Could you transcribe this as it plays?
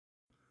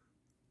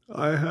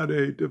I had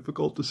a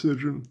difficult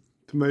decision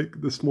to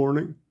make this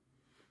morning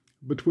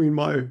between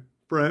my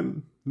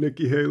friend,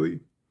 Nikki Haley,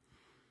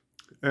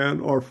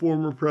 and our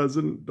former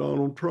president,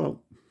 Donald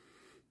Trump.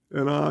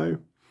 And I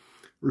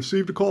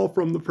received a call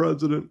from the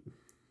president,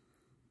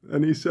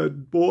 and he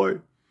said,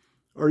 "Boy,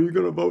 are you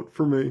going to vote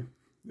for me?"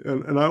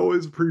 And I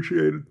always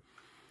appreciated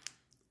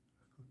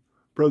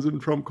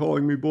President Trump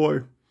calling me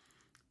boy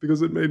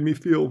because it made me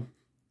feel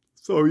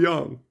so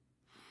young.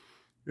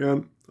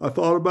 And I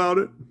thought about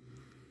it.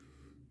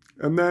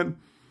 And then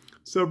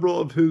several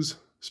of his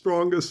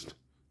strongest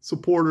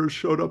supporters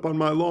showed up on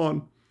my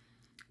lawn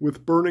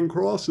with burning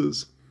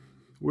crosses,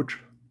 which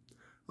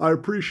I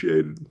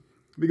appreciated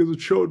because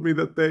it showed me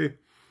that they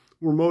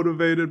were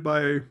motivated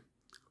by a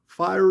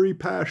fiery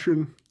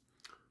passion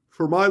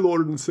for my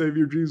Lord and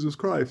Savior, Jesus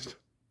Christ.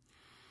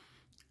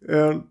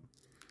 And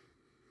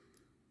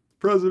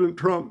President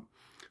Trump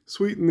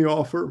sweetened the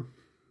offer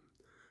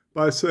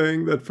by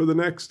saying that for the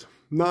next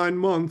 9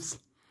 months,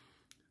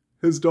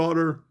 his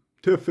daughter,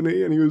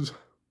 Tiffany, and he was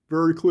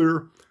very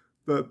clear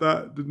that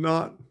that did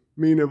not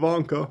mean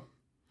Ivanka,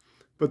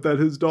 but that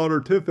his daughter,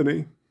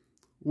 Tiffany,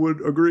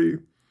 would agree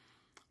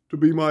to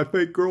be my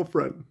fake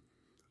girlfriend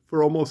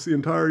for almost the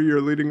entire year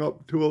leading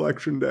up to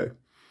Election Day.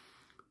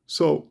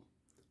 So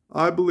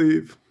I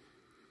believe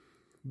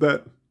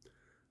that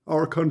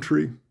our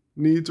country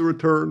needs a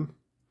return,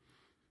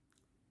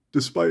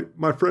 despite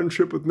my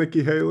friendship with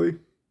Nikki Haley,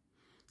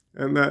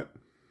 and that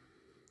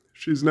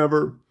she's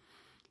never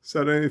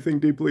said anything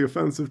deeply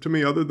offensive to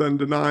me other than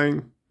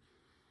denying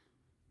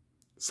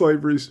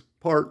slavery's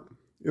part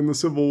in the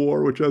Civil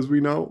War, which, as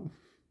we know,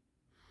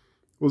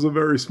 was a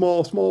very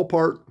small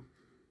part.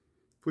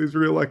 Please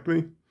reelect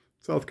me,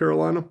 South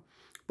Carolina.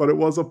 But it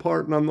was a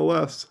part,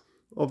 nonetheless,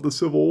 of the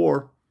Civil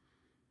War.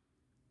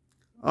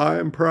 I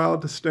am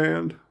proud to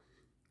stand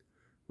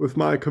with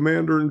my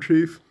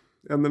commander-in-chief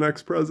and the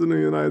next president of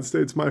the United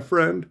States, my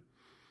friend.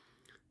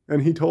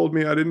 And he told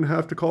me I didn't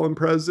have to call him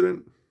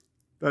president,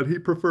 that he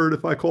preferred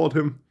if I called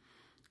him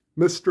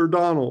Mr.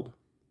 Donald.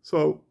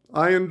 So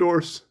I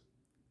endorse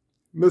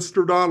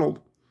Mr. Donald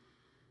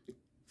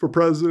for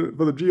president,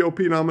 for the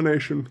GOP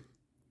nomination.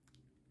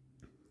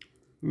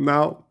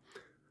 Now,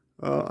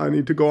 I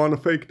need to go on a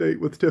fake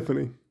date with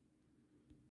Tiffany.